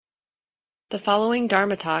The following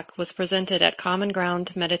Dharma talk was presented at Common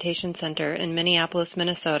Ground Meditation Center in Minneapolis,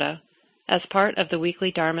 Minnesota, as part of the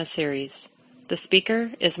weekly Dharma series. The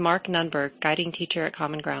speaker is Mark Nunberg, guiding teacher at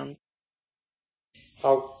Common Ground.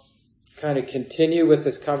 I'll kind of continue with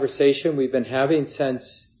this conversation we've been having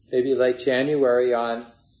since maybe late January on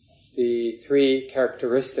the three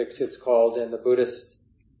characteristics, it's called, in the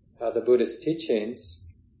Buddhist teachings.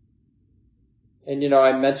 And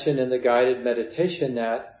I mentioned in the guided meditation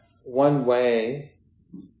that one way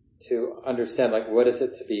to understand, what is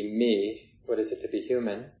it to be me, what is it to be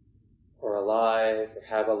human, or alive, or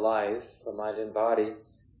have a life, a mind and body,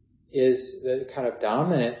 is the kind of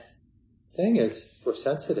dominant thing is we're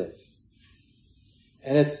sensitive.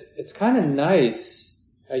 And it's kind of nice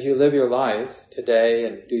as you live your life today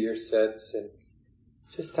and do your sits, and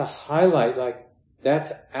just to highlight,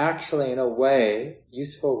 that's actually, in a way,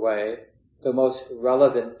 useful way, the most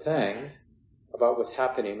relevant thing about what's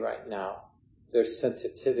happening right now. There's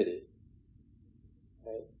sensitivity.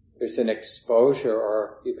 Right? There's an exposure,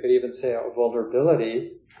 or you could even say a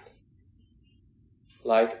vulnerability.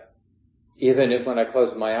 Even when I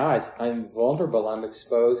close my eyes, I'm vulnerable. I'm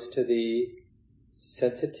exposed to the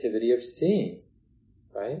sensitivity of seeing.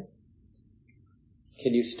 Right?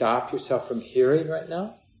 Can you stop yourself from hearing right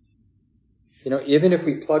now? Even if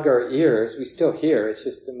we plug our ears, we still hear. It's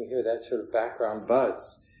just that we hear that sort of background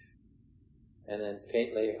buzz. And then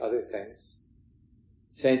faintly other things.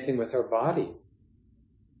 Same thing with our body.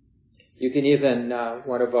 You can even,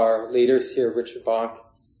 one of our leaders here, Richard Bonk,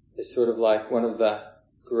 is sort of like one of the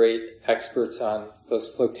great experts on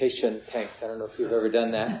those flotation tanks. I don't know if you've ever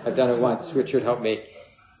done that. I've done it once. Richard helped me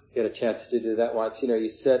get a chance to do that once.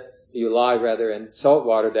 You lie in salt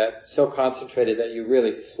water that's so concentrated that you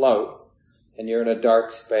really float. And you're in a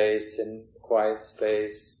dark space and quiet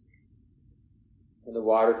space. And the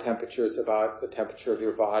water temperature is about the temperature of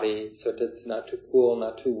your body, so it's not too cool,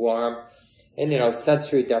 not too warm. And,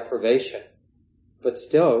 sensory deprivation. But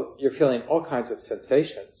still, you're feeling all kinds of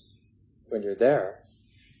sensations when you're there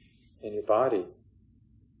in your body.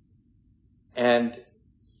 And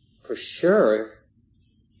for sure,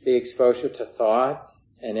 the exposure to thought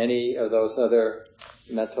and any of those other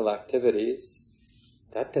mental activities,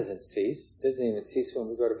 that doesn't cease. It doesn't even cease when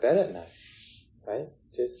we go to bed at night, right?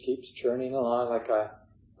 Just keeps churning along like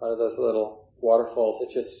one of those little waterfalls that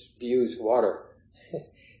just spews water.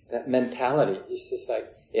 That mentality, it's just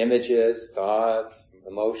like images, thoughts,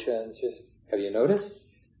 emotions, have you noticed?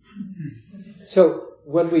 So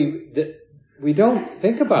when we don't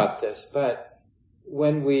think about this, but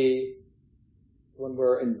when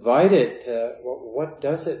we're invited to, what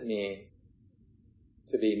does it mean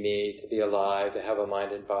to be me, to be alive, to have a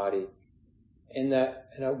mind and body? And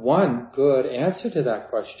one good answer to that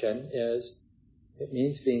question is, it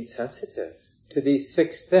means being sensitive to these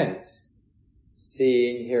six things.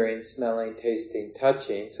 Seeing, hearing, smelling, tasting,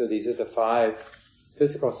 touching. So these are the five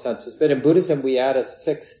physical senses. But in Buddhism, we add a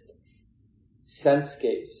sixth sense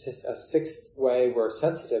gate, a sixth way we're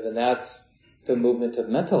sensitive, and that's the movement of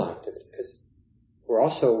mental activity, because we're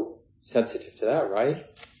also sensitive to that, right?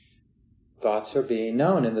 Thoughts are being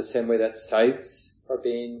known in the same way that sights are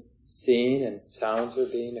being seen, and sounds are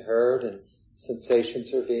being heard, and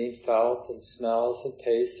sensations are being felt, and smells and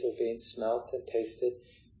tastes are being smelt and tasted.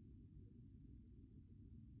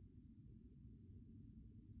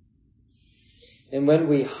 And when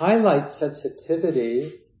we highlight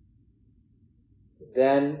sensitivity,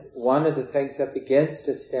 then one of the things that begins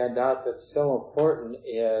to stand out that's so important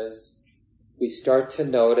is we start to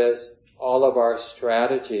notice all of our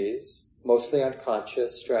strategies, mostly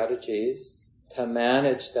unconscious strategies, to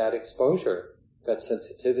manage that exposure, that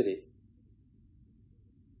sensitivity.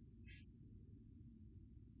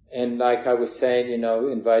 And like I was saying,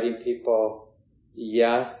 inviting people,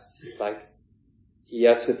 yes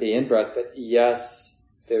with the in-breath, but yes,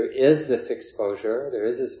 there is this exposure, there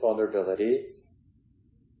is this vulnerability,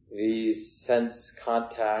 these sense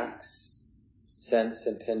contacts, sense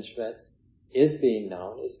impingement is being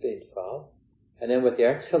known, is being felt. And then with the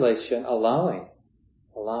exhalation, allowing.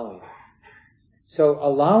 So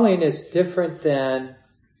allowing is different than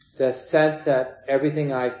the sense that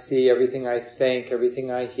everything I see, everything I think,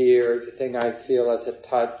 everything I hear, everything I feel as a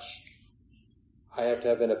touch, I have to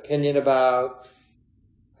have an opinion about,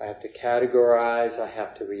 I have to categorize, I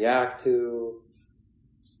have to react to.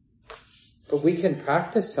 But we can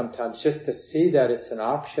practice sometimes just to see that it's an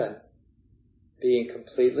option, being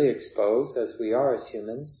completely exposed as we are as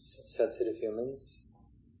humans, sensitive humans,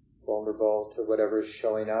 vulnerable to whatever's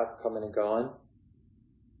showing up, coming and going.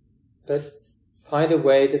 But find a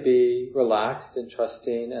way to be relaxed and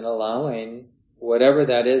trusting and allowing whatever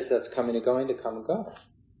that is that's coming and going to come and go.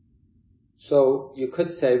 So we could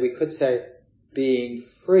say being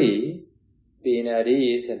free, being at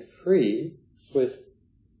ease and free with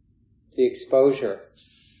the exposure.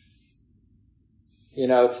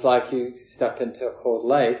 It's like you step into a cold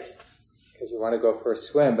lake because you want to go for a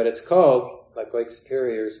swim, but it's cold, like Lake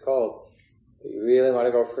Superior is cold. But you really want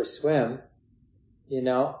to go for a swim,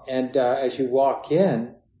 and as you walk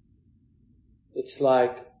in, it's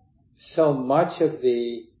like so much of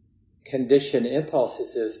the conditioned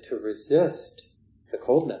impulses is to resist the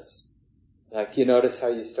coldness. Like you notice how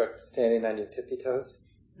you start standing on your tippy toes?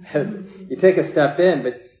 You take a step in,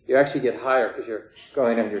 but you actually get higher because you're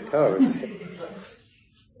going on your toes.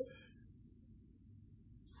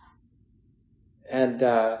 And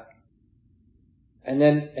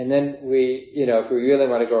then we, if we really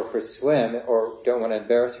want to go for a swim or don't want to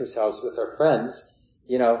embarrass ourselves with our friends,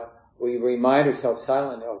 we remind ourselves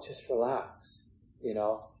silently, just relax,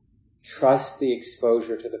 trust the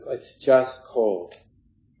exposure to it's just cold,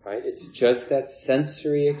 right? It's just that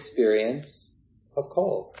sensory experience of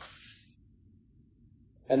cold.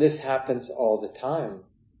 And this happens all the time,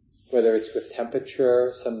 whether it's with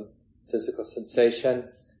temperature, some physical sensation,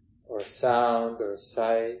 or sound, or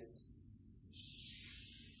sight.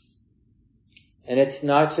 And it's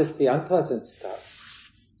not just the unpleasant stuff.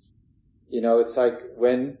 It's like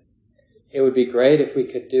when it would be great if we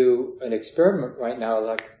could do an experiment right now,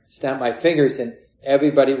 like snap my fingers and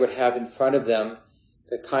everybody would have in front of them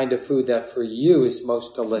the kind of food that for you is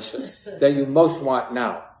most delicious, that you most want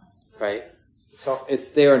now, right? So it's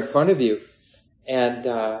there in front of you. And,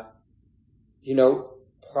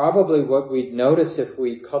 probably what we'd notice if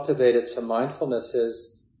we cultivated some mindfulness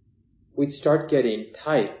is we'd start getting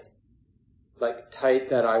tight. Like tight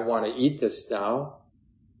that I want to eat this now.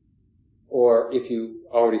 Or if you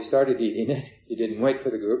already started eating it, you didn't wait for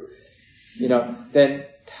the group, then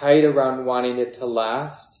tight around wanting it to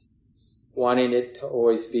last, wanting it to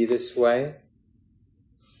always be this way,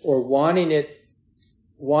 or wanting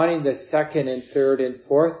the second and third and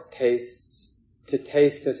fourth tastes to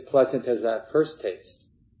taste as pleasant as that first taste.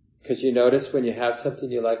 Because you notice when you have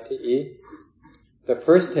something you like to eat, the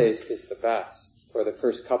first taste is the best, or the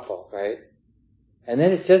first couple, right? And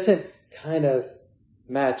then it doesn't kind of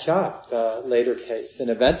match up the later taste.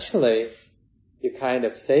 And eventually, you're kind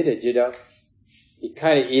of sated, you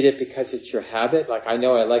kind of eat it because it's your habit. Like, I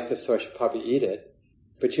know I like this, so I should probably eat it.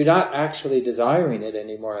 But you're not actually desiring it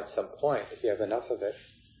anymore at some point, if you have enough of it.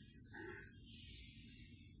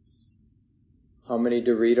 How many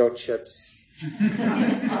Dorito chips?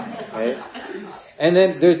 Right? And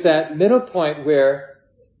then there's that middle point where,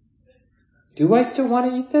 do I still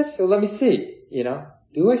want to eat this? So let me see,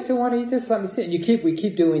 Do I still want to eat this? Let me see. And we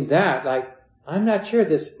keep doing that. Like, I'm not sure,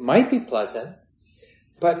 this might be pleasant,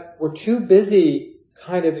 but we're too busy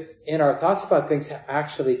kind of in our thoughts about things to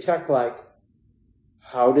actually check, like,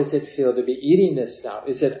 how does it feel to be eating this now?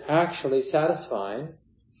 Is it actually satisfying,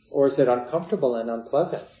 or is it uncomfortable and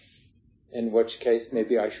unpleasant? In which case,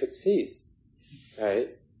 maybe I should cease,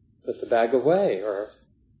 right? Put the bag away, or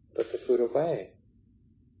put the food away.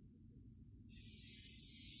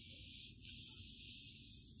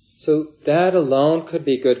 So that alone could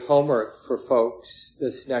be good homework for folks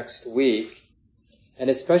this next week. And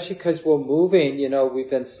especially because we're moving, we've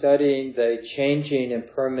been studying the changing,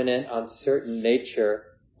 impermanent, uncertain nature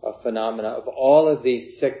of phenomena of all of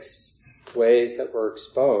these 6 ways that we're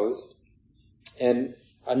exposed. And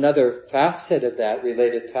another facet of that,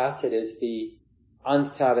 related facet, is the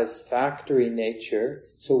unsatisfactory nature.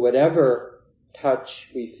 So whatever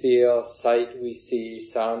touch we feel, sight we see,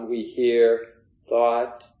 sound we hear,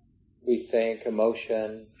 thought we think,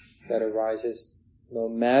 emotion that arises, no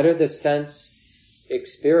matter the sense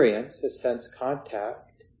experience, the sense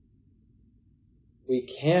contact, we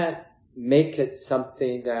can't make it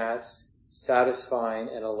something that's satisfying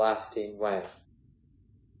in a lasting way.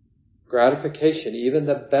 Gratification, even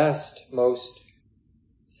the best, most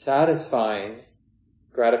satisfying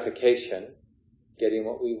gratification, getting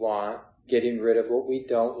what we want, getting rid of what we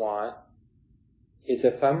don't want, is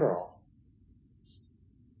ephemeral.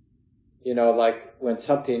 Like when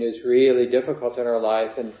something is really difficult in our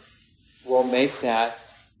life, and we'll make that,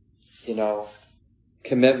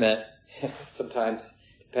 commitment, sometimes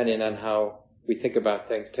depending on how we think about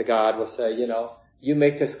things, to God, we'll say, you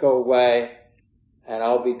make this go away and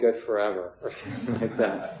I'll be good forever, or something like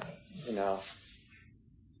that.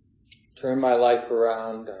 Turn my life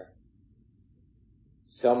around, or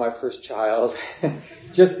sell my first child,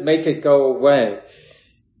 just make it go away.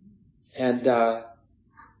 And,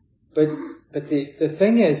 but the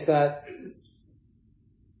thing is that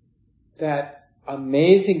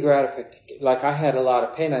amazing gratification. Like I had a lot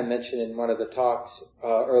of pain, I mentioned in one of the talks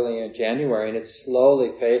early in January, and it slowly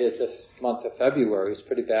faded this month of February. It was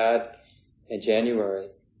pretty bad in January.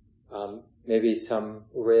 Maybe some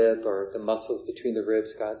rib or the muscles between the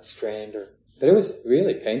ribs got strained, but it was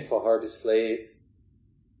really painful, hard to sleep,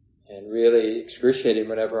 and really excruciating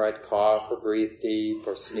whenever I'd cough or breathe deep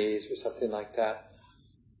or sneeze or something like that.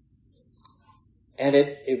 And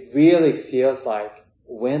it really feels like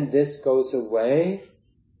when this goes away,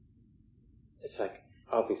 it's like,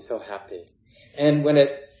 I'll be so happy. And when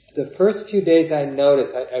the first few days I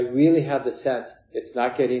noticed, I really had the sense, it's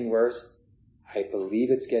not getting worse, I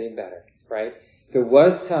believe it's getting better, right? There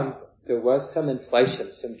was some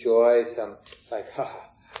inflation, some joy, some like,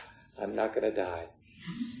 I'm not going to die.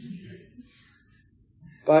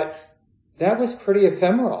 But that was pretty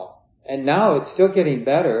ephemeral. And now it's still getting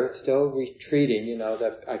better, it's still retreating,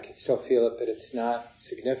 that I can still feel it, but it's not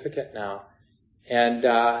significant now. And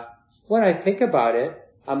when I think about it,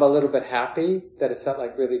 I'm a little bit happy that it's not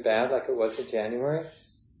like really bad like it was in January.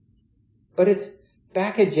 But it's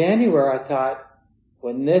back in January, I thought,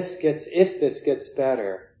 if this gets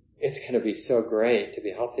better, it's going to be so great to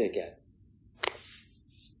be healthy again.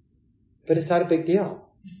 But it's not a big deal.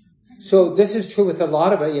 So this is true with a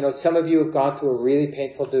lot of it. Some of you have gone through a really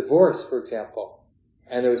painful divorce, for example.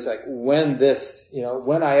 And it was like, when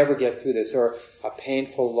I ever get through this, or a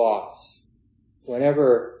painful loss,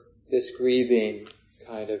 whenever this grieving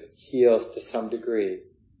kind of heals to some degree.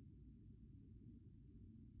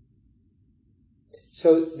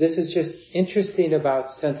 So this is just interesting about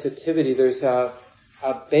sensitivity. There's a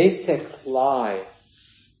basic lie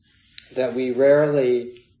that we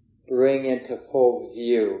rarely bring into full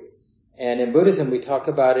view. And in Buddhism, we talk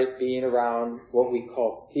about it being around what we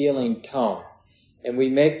call feeling tone. And we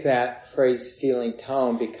make that phrase feeling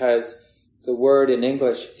tone because the word in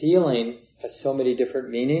English feeling has so many different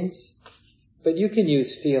meanings. But you can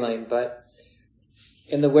use feeling, but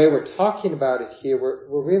in the way we're talking about it here,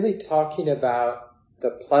 we're really talking about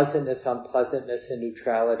the pleasantness, unpleasantness, and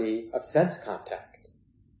neutrality of sense contact.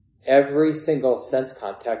 Every single sense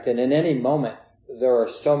contact, and in any moment, there are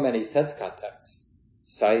so many sense contacts.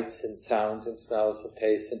 Sights and sounds and smells and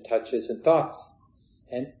tastes and touches and thoughts.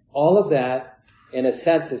 And all of that, in a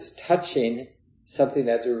sense, is touching something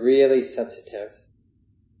that's really sensitive.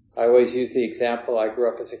 I always use the example, I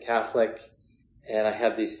grew up as a Catholic, and I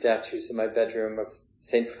had these statues in my bedroom of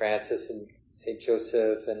St. Francis and St.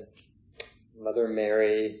 Joseph and Mother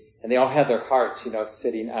Mary, and they all had their hearts,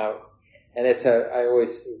 sitting out. And I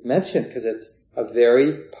always mention, because it's a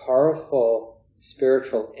very powerful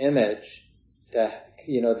spiritual image, that,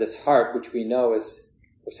 this heart, which we know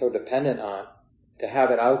we're so dependent on, to have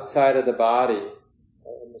it outside of the body.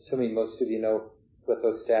 I'm assuming most of you know what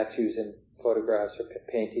those statues and photographs or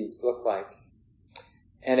paintings look like.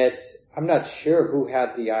 And I'm not sure who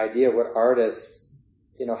had the idea, what artist,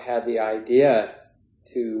 had the idea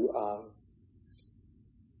to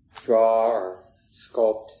draw or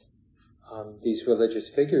sculpt these religious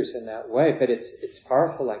figures in that way. But it's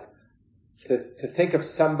powerful, like to think of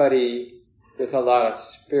somebody with a lot of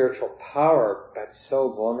spiritual power, but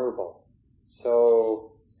so vulnerable,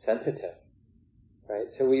 so sensitive,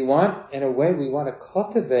 right? So we want to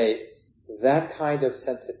cultivate that kind of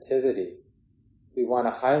sensitivity. We want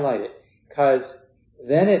to highlight it, because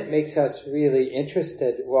then it makes us really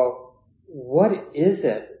interested. Well, what is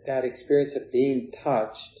it, that experience of being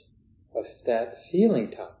touched, of that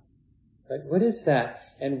feeling touch, right? What is that?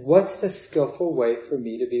 And what's the skillful way for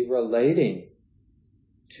me to be relating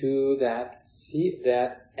to that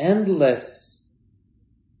endless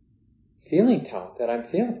feeling tone that I'm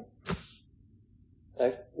feeling?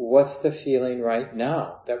 Like, what's the feeling right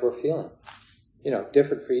now that we're feeling?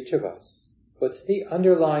 Different for each of us. What's the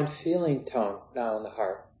underlying feeling tone now in the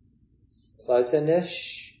heart?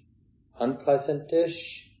 Pleasant-ish,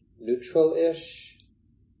 unpleasant-ish, neutral-ish?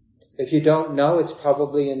 If you don't know, it's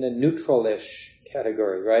probably in the neutral-ish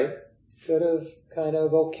category, right? Sort of, kind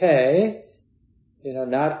of okay.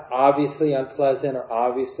 Not obviously unpleasant or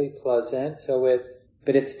obviously pleasant,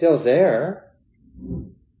 but it's still there.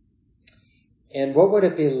 And what would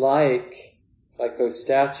it be like those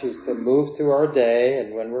statues, to move through our day,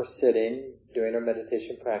 and when we're sitting, doing our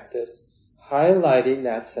meditation practice, highlighting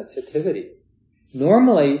that sensitivity?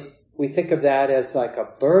 Normally, we think of that as like a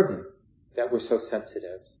burden, that we're so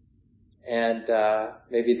sensitive. And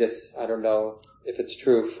maybe this, I don't know if it's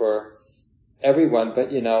true for everyone,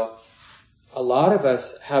 but a lot of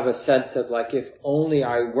us have a sense of like, if only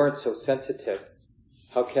I weren't so sensitive,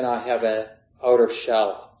 how can I have an outer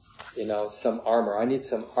shell, some armor? I need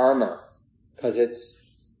some armor, because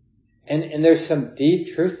and there's some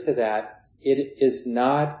deep truth to that. it is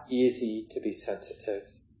not easy to be sensitive.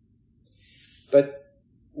 But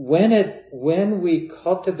when we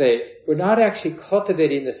cultivate, we're not actually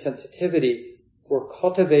cultivating the sensitivity, we're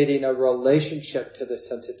cultivating a relationship to the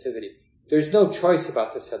sensitivity. There's no choice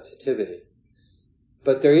about the sensitivity.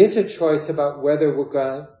 But there is a choice about whether we're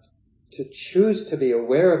going to choose to be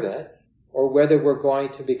aware of it, or whether we're going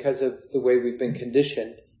to, because of the way we've been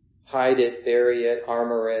conditioned, hide it, bury it,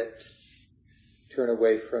 armor it, turn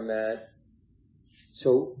away from it.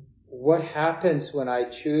 So what happens when I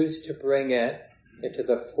choose to bring it into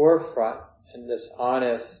the forefront in this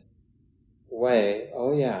honest way?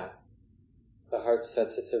 Oh yeah, the heart's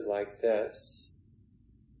sensitive like this.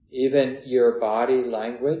 Even your body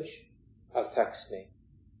language affects me.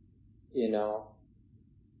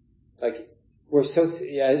 Like we're so,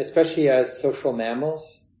 especially as social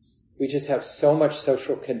mammals, we just have so much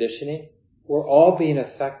social conditioning. We're all being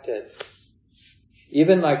affected.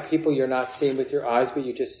 Even like people you're not seeing with your eyes, but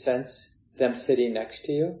you just sense them sitting next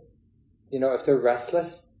to you. If they're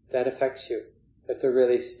restless, that affects you. If they're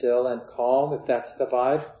really still and calm, if that's the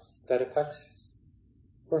vibe, that affects us.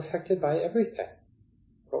 We're affected by everything.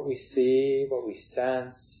 What we see, what we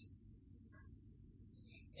sense.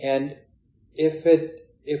 And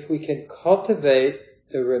if we can cultivate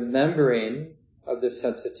the remembering of the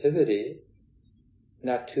sensitivity,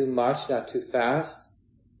 not too much, not too fast,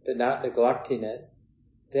 but not neglecting it,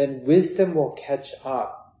 then wisdom will catch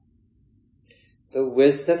up. The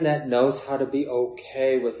wisdom that knows how to be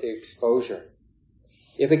okay with the exposure.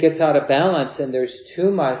 If it gets out of balance and there's too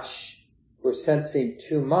much, we're sensing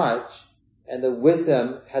too much, and the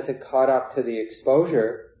wisdom hasn't caught up to the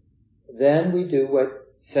exposure, then we do what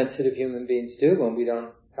sensitive human beings do when we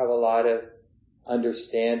don't have a lot of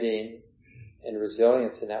understanding and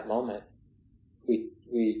resilience in that moment.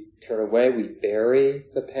 We turn away, we bury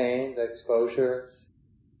the pain, the exposure,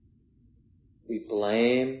 we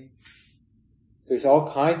blame. There's all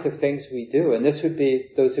kinds of things we do. And this would be,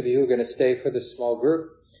 those of you who are going to stay for the small group,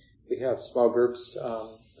 we have small groups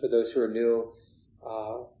for those who are new,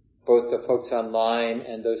 both the folks online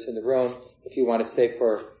and those in the room. If you want to stay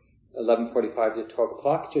for 11:45 to 12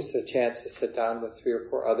 o'clock, just a chance to sit down with 3 or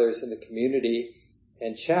 4 others in the community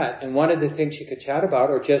and chat. And one of the things you could chat about,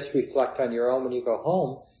 or just reflect on your own when you go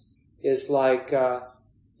home, is like,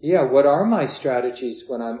 what are my strategies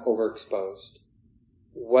when I'm overexposed?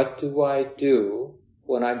 What do I do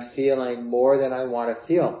when I'm feeling more than I want to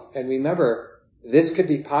feel? And remember, this could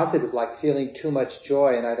be positive, like feeling too much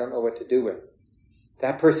joy and I don't know what to do with.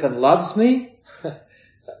 That person loves me?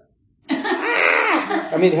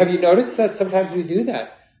 I mean, have you noticed that sometimes we do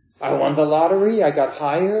that? I won the lottery, I got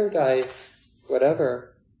hired,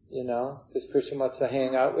 whatever, this person wants to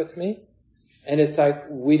hang out with me. And it's like,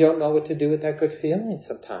 we don't know what to do with that good feeling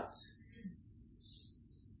sometimes.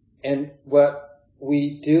 And what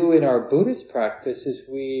we do in our Buddhist practice is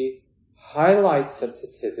we highlight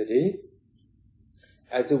sensitivity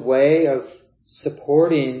as a way of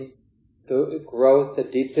supporting the growth, the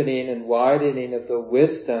deepening and widening of the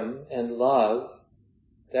wisdom and love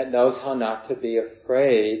that knows how not to be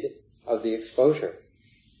afraid of the exposure.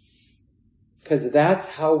 Because that's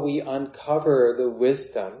how we uncover the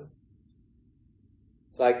wisdom.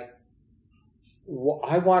 Like,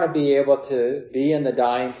 I want to be able to be in the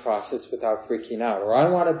dying process without freaking out. Or I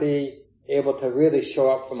want to be able to really show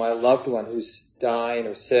up for my loved one who's dying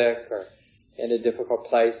or sick or in a difficult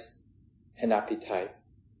place and not be tight.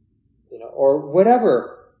 Or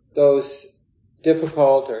whatever those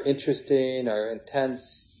difficult or interesting or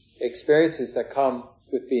intense experiences that come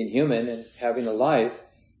with being human and having a life.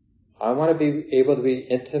 I want to be able to be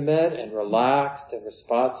intimate and relaxed and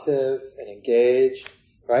responsive and engaged,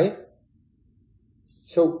 right?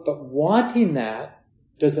 So, but wanting that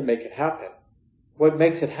doesn't make it happen. What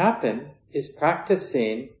makes it happen is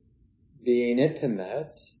practicing being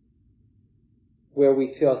intimate, where we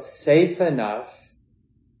feel safe enough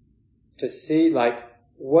to see, like,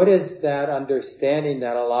 what is that understanding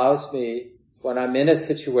that allows me, when I'm in a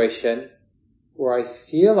situation where I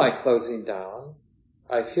feel like closing down,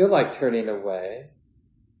 I feel like turning away,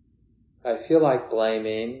 I feel like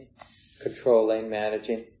blaming, controlling,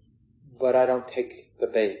 managing, but I don't take the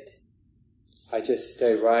bait. I just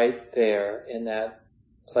stay right there in that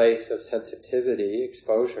place of sensitivity,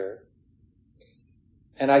 exposure.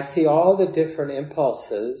 And I see all the different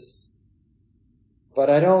impulses, but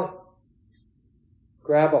I don't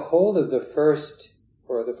grab a hold of the first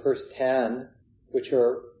 10, which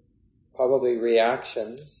are probably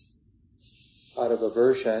reactions out of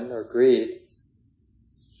aversion or greed,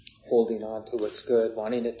 holding on to what's good,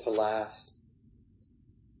 wanting it to last.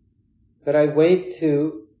 But I wait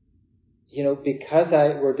to because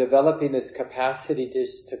we're developing this capacity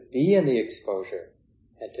just to be in the exposure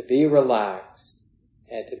and to be relaxed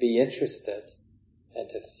and to be interested and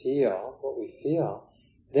to feel what we feel,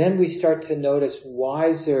 then we start to notice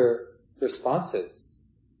wiser responses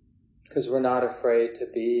because we're not afraid to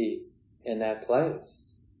be in that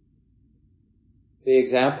place. The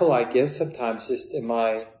example I give sometimes just in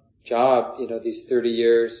my job, these 30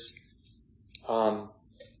 years,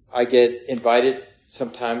 I get invited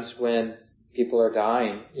sometimes when people are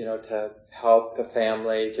dying, to help the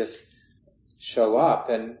family just show up.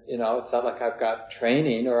 And, it's not like I've got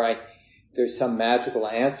training or there's some magical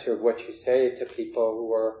answer of what you say to people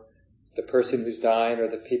who are the person who's dying or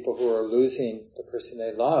the people who are losing the person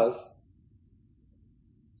they love.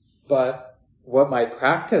 But what my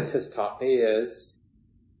practice has taught me is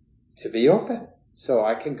to be open. So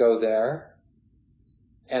I can go there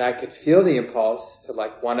and I could feel the impulse to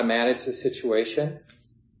want to manage the situation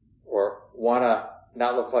or want to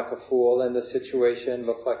not look like a fool in the situation,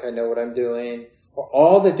 look like I know what I'm doing, or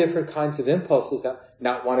all the different kinds of impulses that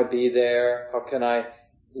not want to be there. How can I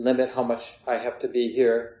limit how much I have to be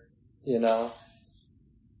here,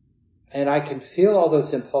 And I can feel all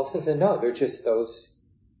those impulses and no, they're just those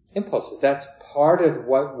impulses. That's part of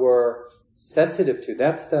what we're sensitive to.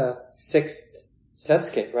 That's the sixth sense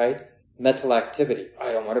gate, right? Mental activity.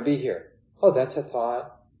 I don't want to be here. Oh, that's a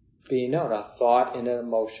thought being known. A thought and an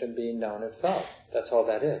emotion being known and felt. That's all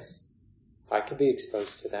that is. I can be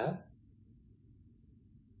exposed to that.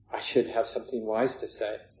 I should have something wise to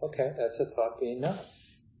say. Okay, that's a thought being known.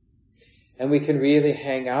 And we can really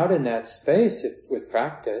hang out in that space with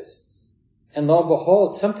practice. And lo and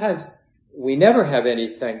behold, sometimes we never have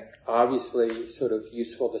anything obviously sort of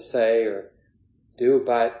useful to say or do,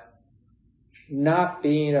 but not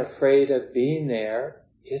being afraid of being there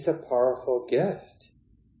is a powerful gift.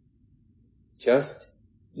 Just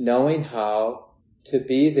knowing how to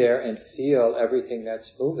be there and feel everything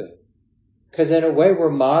that's moving. Because in a way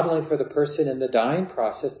we're modeling for the person in the dying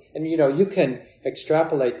process. And you can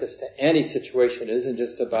extrapolate this to any situation. It isn't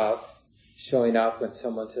just about showing up when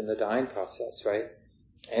someone's in the dying process, right?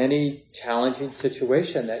 Any challenging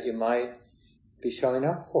situation that you might be showing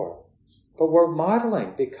up for. But we're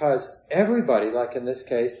modeling because everybody, like in this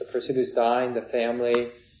case, the person who's dying, the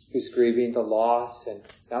family who's grieving the loss and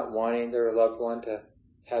not wanting their loved one to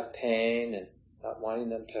have pain and not wanting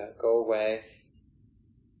them to go away.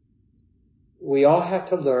 We all have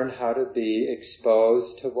to learn how to be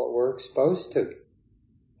exposed to what we're exposed to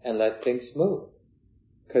and let things move.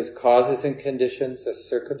 Because causes and conditions, the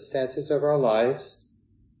circumstances of our lives,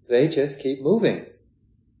 they just keep moving.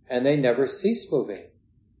 And they never cease moving.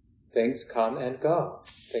 Things come and go.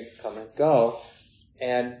 Things come and go.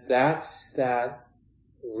 And that's that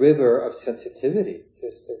river of sensitivity.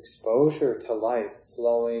 Just the exposure to life,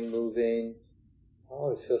 flowing, moving.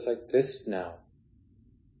 Oh, it feels like this now.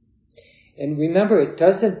 And remember, it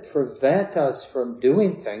doesn't prevent us from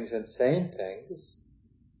doing things and saying things.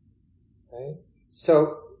 Right?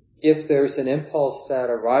 So, if there's an impulse that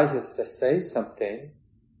arises to say something,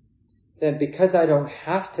 then because I don't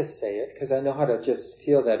have to say it, because I know how to just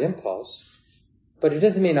feel that impulse, but it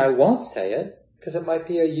doesn't mean I won't say it, because it might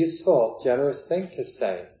be a useful, generous thing to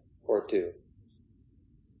say or do.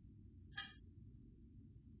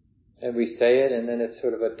 And we say it, and then it's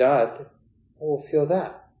sort of a dud, we'll feel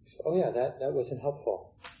that. So, oh yeah, that wasn't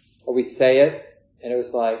helpful. Or we say it, and it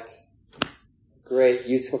was like, great,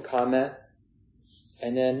 useful comment,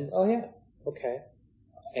 and then, oh yeah, okay.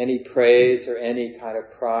 Any praise or any kind of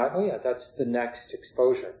pride, oh yeah, that's the next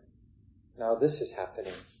exposure. Now this is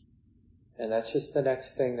happening. And that's just the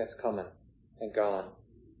next thing that's coming and going.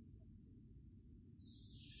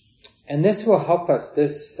 And this will help us,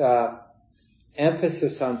 this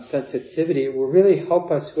emphasis on sensitivity will really help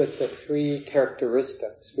us with the three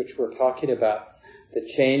characteristics which we're talking about. The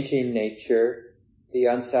changing nature, the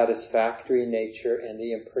unsatisfactory nature, and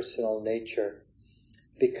the impersonal nature.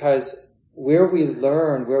 Because where we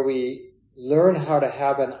learn how to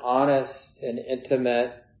have an honest and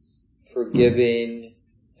intimate, forgiving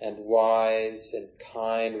and wise and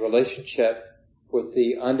kind relationship with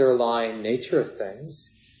the underlying nature of things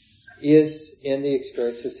is in the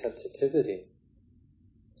experience of sensitivity.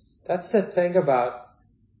 That's the thing about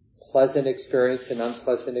pleasant experience and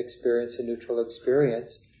unpleasant experience and neutral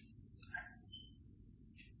experience.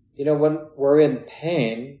 When we're in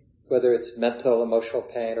pain, whether it's mental, emotional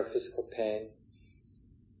pain, or physical pain,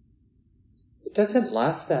 it doesn't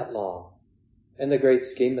last that long in the great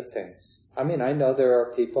scheme of things. I know there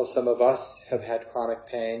are people, some of us have had chronic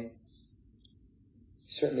pain.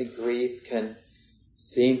 Certainly grief can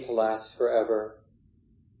seem to last forever.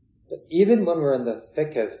 But even when we're in the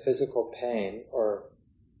thick of physical pain or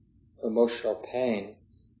emotional pain,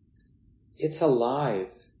 it's alive.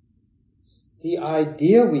 The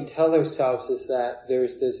idea we tell ourselves is that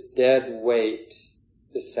there's this dead weight,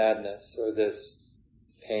 this sadness, or this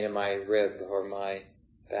pain in my rib or my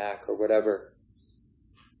back or whatever.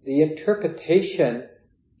 The interpretation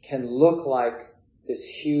can look like this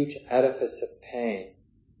huge edifice of pain,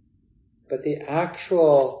 but the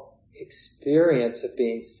actual experience of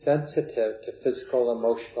being sensitive to physical,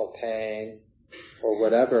 emotional pain or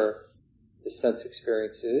whatever the sense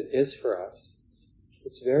experience is for us,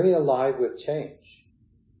 it's very alive with change.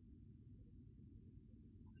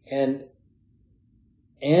 And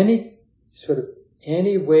any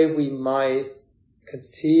way we might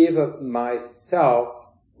conceive of myself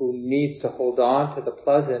who needs to hold on to the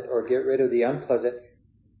pleasant or get rid of the unpleasant,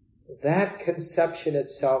 that conception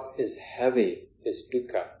itself is heavy, is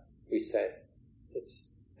dukkha, we say.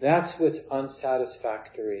 That's what's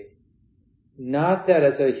unsatisfactory. Not that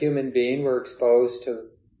as a human being we're exposed to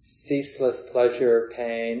ceaseless pleasure,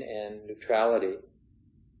 pain, and neutrality.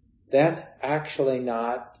 That's actually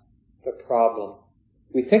not the problem.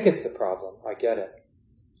 We think it's the problem, I get it.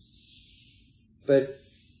 But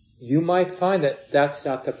you might find that that's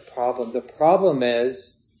not the problem. The problem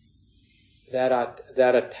is that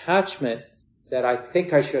attachment that I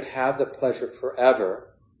think I should have the pleasure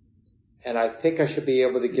forever, and I think I should be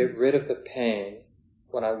able to get rid of the pain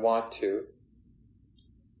when I want to,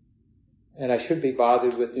 and I should be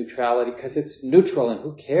bothered with neutrality because it's neutral and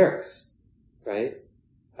who cares, right?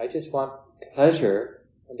 I just want pleasure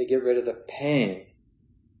and to get rid of the pain.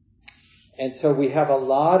 And so we have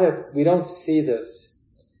we don't see this,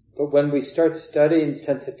 but when we start studying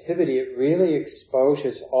sensitivity, it really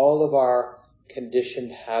exposes all of our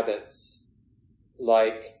conditioned habits,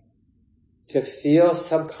 like to feel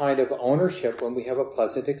some kind of ownership when we have a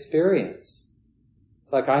pleasant experience.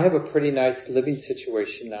 Like I have a pretty nice living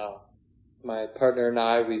situation now. My partner and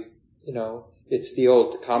I, it's the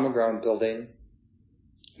old Common Ground building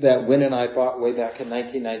that Wynn and I bought way back in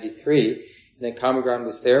 1993. And then Common Ground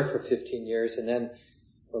was there for 15 years. And then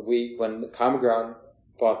when the Common Ground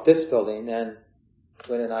bought this building, then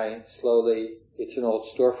Wynn and I slowly, it's an old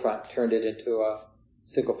storefront, turned it into a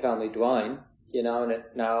single family dwelling, and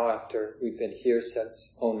now after we've been here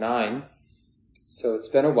since 2009. So it's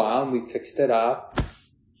been a while and we fixed it up.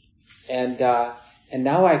 And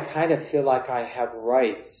now I kind of feel like I have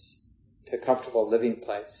rights to a comfortable living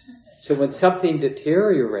place. So when something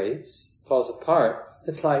deteriorates, falls apart,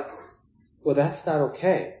 it's like, well, that's not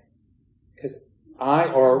okay. Because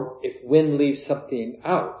or if Wynn leaves something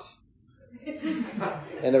out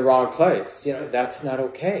in the wrong place, that's not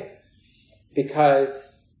okay. Because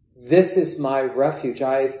this is my refuge.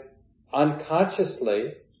 I've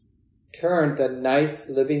unconsciously turned the nice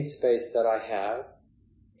living space that I have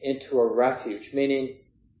into a refuge, meaning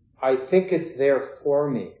I think it's there for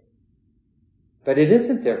me, but it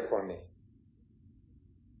isn't there for me.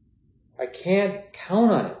 I can't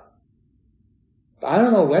count on it. I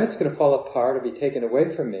don't know when it's going to fall apart or be taken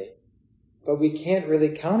away from me, but we can't really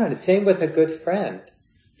count on it. Same with a good friend.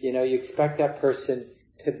 You expect that person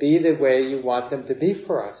to be the way you want them to be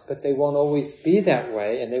for us, but they won't always be that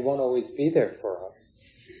way, and they won't always be there for us.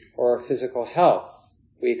 Or our physical health.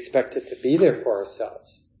 We expect it to be there for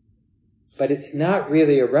ourselves. But it's not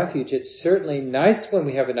really a refuge. It's certainly nice when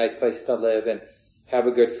we have a nice place to live and have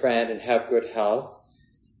a good friend and have good health.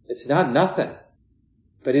 It's not nothing.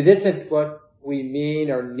 But it isn't what we mean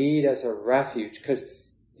or need as a refuge, because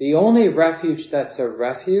the only refuge that's a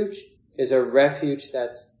refuge is a refuge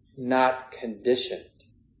that's not conditioned.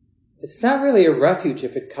 It's not really a refuge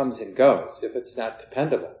if it comes and goes, if it's not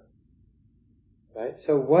dependable. Right?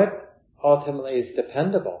 So what ultimately is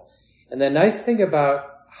dependable? And the nice thing about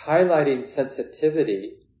highlighting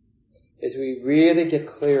sensitivity is we really get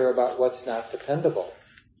clear about what's not dependable.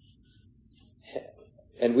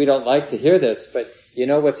 And we don't like to hear this, but you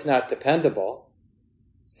know what's not dependable?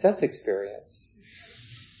 Sense experience.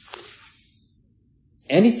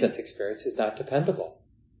 Any sense experience is not dependable.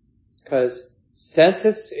 Because sense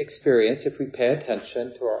experience, if we pay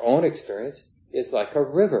attention to our own experience, is like a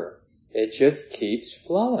river. It just keeps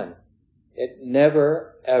flowing. It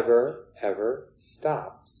never, ever, ever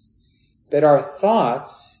stops. But our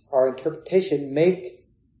thoughts, our interpretation, make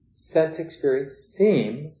sense experience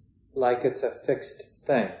seem like it's a fixed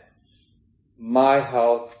thing. My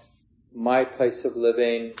health, my place of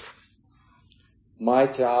living, my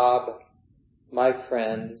job, my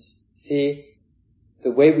friends. See,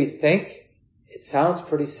 the way we think, it sounds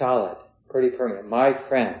pretty solid, pretty permanent. My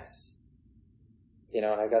friends. And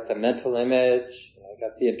I got the mental image, I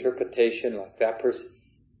got the interpretation like that person.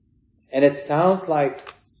 And it sounds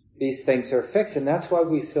like these things are fixed, and that's why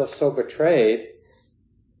we feel so betrayed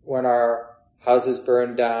when our houses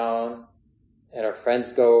burn down and our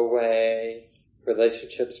friends go away,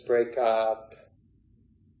 relationships break up,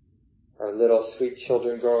 our little sweet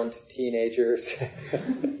children grow into teenagers,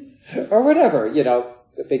 or whatever,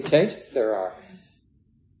 the big changes there are.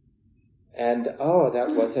 And,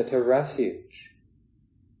 that wasn't a refuge.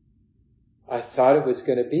 I thought it was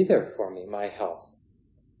going to be there for me, my health.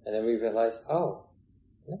 And then we realized, no.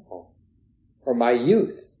 Or my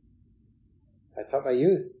youth. I thought my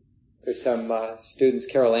youth. There's some students,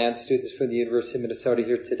 Carol Ann students from the University of Minnesota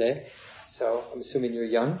here today. So I'm assuming you're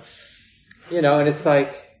young. And it's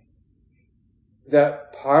like, the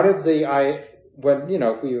part of when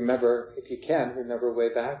we remember, if you can, remember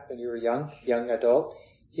way back when you were young adult,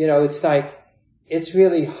 it's like, it's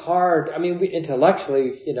really hard. I mean,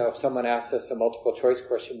 intellectually, if someone asks us a multiple choice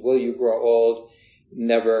question, will you grow old?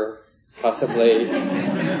 Never, possibly,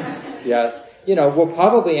 yes. We'll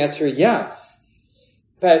probably answer yes.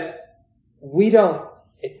 But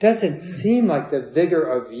it doesn't seem like the vigor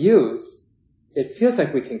of youth. It feels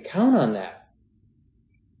like we can count on that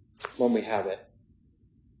when we have it.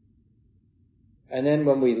 And then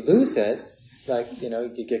when we lose it, like,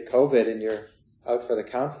 you get COVID and you're out for the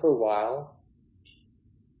count for a while,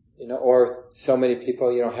 or so many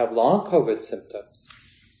people, have long COVID symptoms.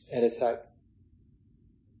 And it's like,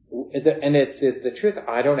 the truth,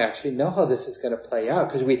 I don't actually know how this is going to play out,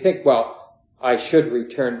 because we think, well, I should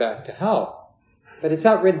return back to health. But it's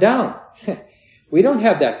not written down. We don't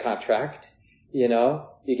have that contract. You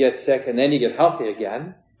get sick and then you get healthy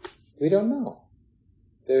again. We don't know.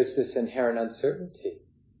 There's this inherent uncertainty.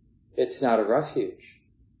 It's not a refuge.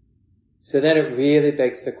 So then it really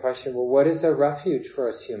begs the question, well, what is a refuge for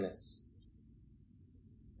us humans?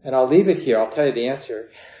 And I'll leave it here. I'll tell you the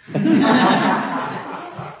answer.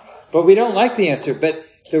 But we don't like the answer. But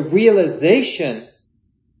the realization,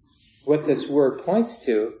 what this word points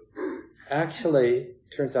to, actually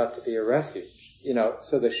turns out to be a refuge.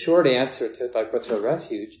 So the short answer to, like, what's a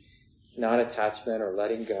refuge? Non-attachment or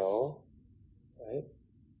letting go, right?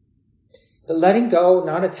 But letting go,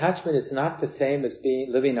 non-attachment is not the same as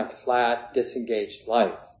living a flat, disengaged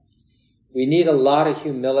life. We need a lot of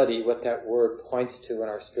humility, what that word points to in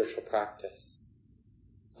our spiritual practice.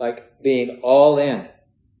 Like being all in.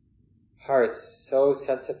 Heart's so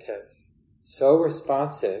sensitive, so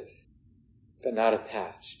responsive, but not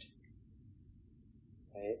attached.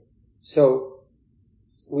 Right? So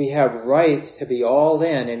we have rights to be all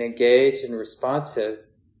in and engaged and responsive,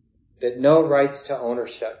 but no rights to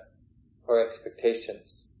ownership or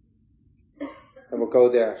expectations. And we'll go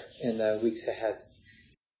there in the weeks ahead.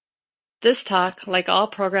 This talk, like all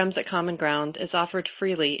programs at Common Ground, is offered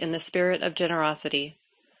freely in the spirit of generosity.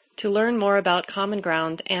 To learn more about Common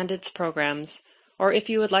Ground and its programs, or if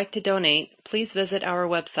you would like to donate, please visit our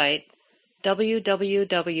website,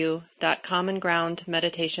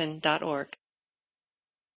 www.commongroundmeditation.org.